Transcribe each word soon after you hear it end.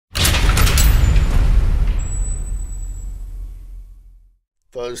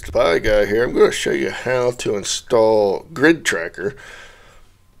Fuzz Spy Guy here. I'm going to show you how to install Grid Tracker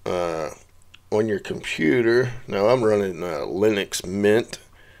on your computer. Now I'm running Linux Mint,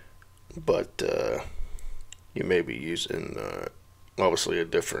 but you may be using obviously a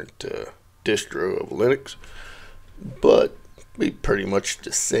different distro of Linux, but be pretty much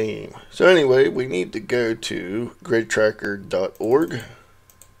the same. So anyway, we need to go to gridtracker.org,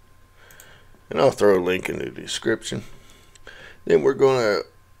 and I'll throw a link in the description. Then we're going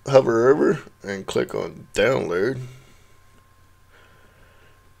to hover over and click on download.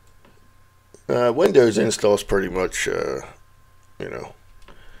 Windows install is pretty much,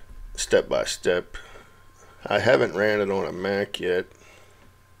 step by step. I haven't ran it on a Mac yet,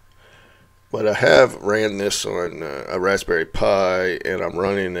 but I have ran this on a Raspberry Pi, and I'm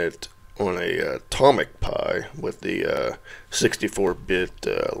running it on a Atomic Pi with the 64-bit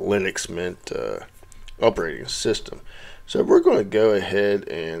Linux Mint operating system. So we're going to go ahead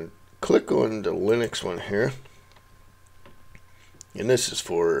and click on the Linux one here, and this is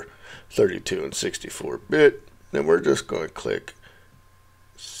for 32 and 64-bit. Then we're just going to click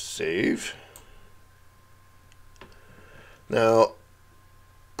save. Now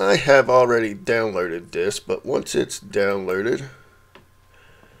I have already downloaded this, but once it's downloaded,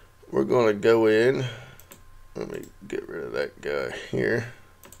 we're going to go in. Let me get rid of that guy here.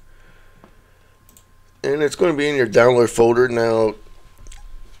 And it's going to be in your download folder. Now,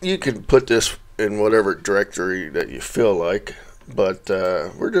 you can put this in whatever directory that you feel like, but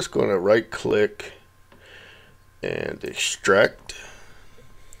we're just going to right click and extract.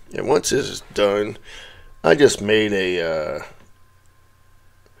 And once this is done, I just made a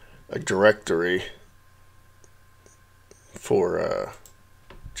directory for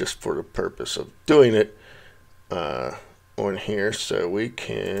just for the purpose of doing it on here, so we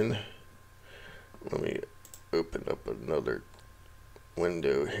can. Let me open up another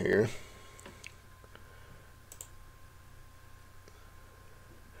window here.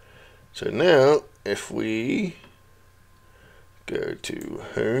 So now if we go to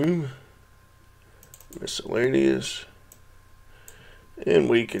home, miscellaneous, and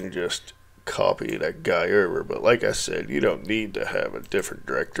we can just copy that guy over. But like I said, you don't need to have a different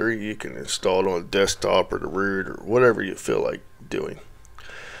directory. You can install it on desktop or the root or whatever you feel like doing.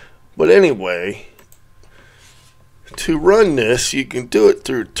 But anyway, to run this, you can do it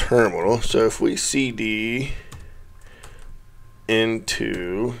through terminal. So if we cd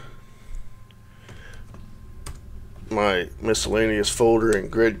into my miscellaneous folder in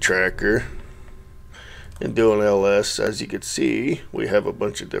Grid Tracker and do an ls, as you can see, we have a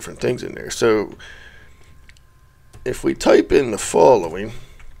bunch of different things in there. So if we type in the following,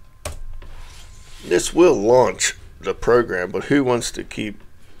 this will launch the program, but who wants to keep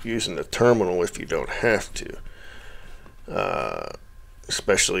using the terminal if you don't have to?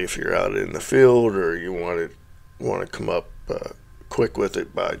 Especially if you're out in the field or you want to come up quick with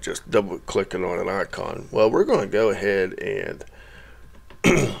it by just double clicking on an icon. Well, we're going to go ahead and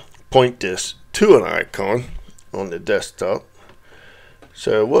point this to an icon on the desktop.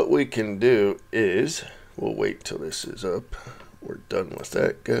 So what we can do is, we'll wait till this is up. We're done with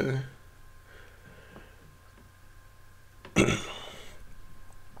that guy.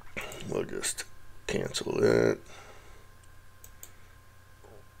 We'll just cancel that.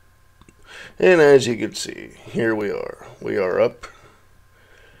 And as you can see, here we are. We are up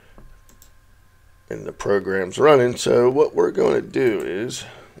and the program's running. So what we're going to do is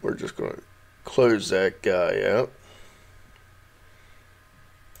we're just going to close that guy out.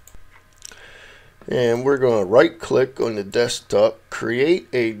 And we're going to right click on the desktop, create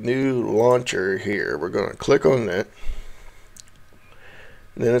a new launcher here. We're going to click on that.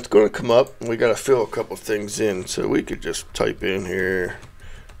 And then it's going to come up, and we got to fill a couple things in. So we could just type in here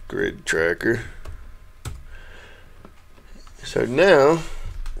Grid Tracker. So now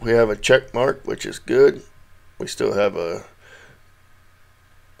we have a check mark, which is good. We still have a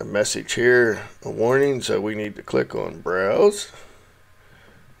message here, a warning, so we need to click on browse.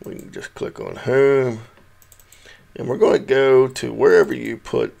 We can just click on home, and we're going to go to wherever you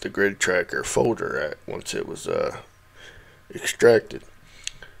put the Grid Tracker folder at once it was extracted.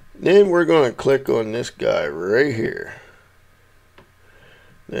 Then we're going to click on this guy right here.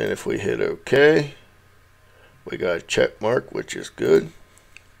 Then if we hit OK, we got a check mark, which is good.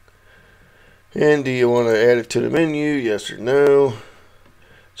 And do you want to add it to the menu? Yes or no?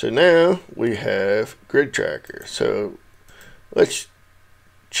 So now we have Grid Tracker. So let's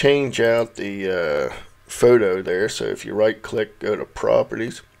change out the photo there. So if you right click, go to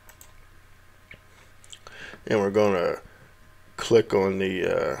properties, and we're going to click on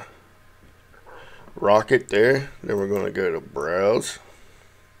the rocket there. Then we're going to go to browse,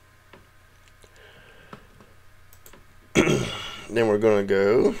 Then we're going to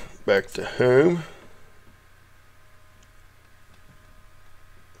go back to home.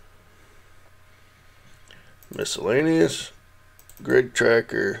 Miscellaneous, grid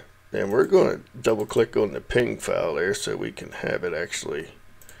tracker. Then we're going to double click on the ping file there so we can have it actually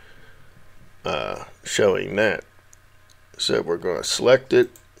showing that. So we're going to select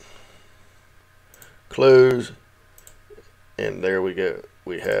it, close, and there we go.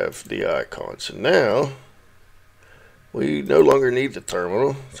 We have the icon. So now we no longer need the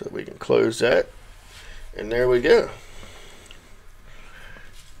terminal, so we can close that, and there we go.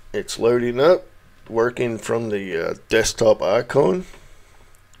 It's loading up, working from the desktop icon.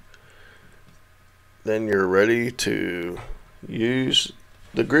 Then you're ready to use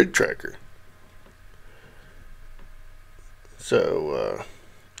the grid tracker. So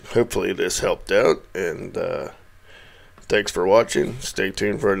hopefully this helped out, and thanks for watching. Stay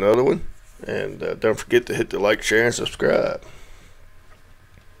tuned for another one, and don't forget to hit the like, share, and subscribe.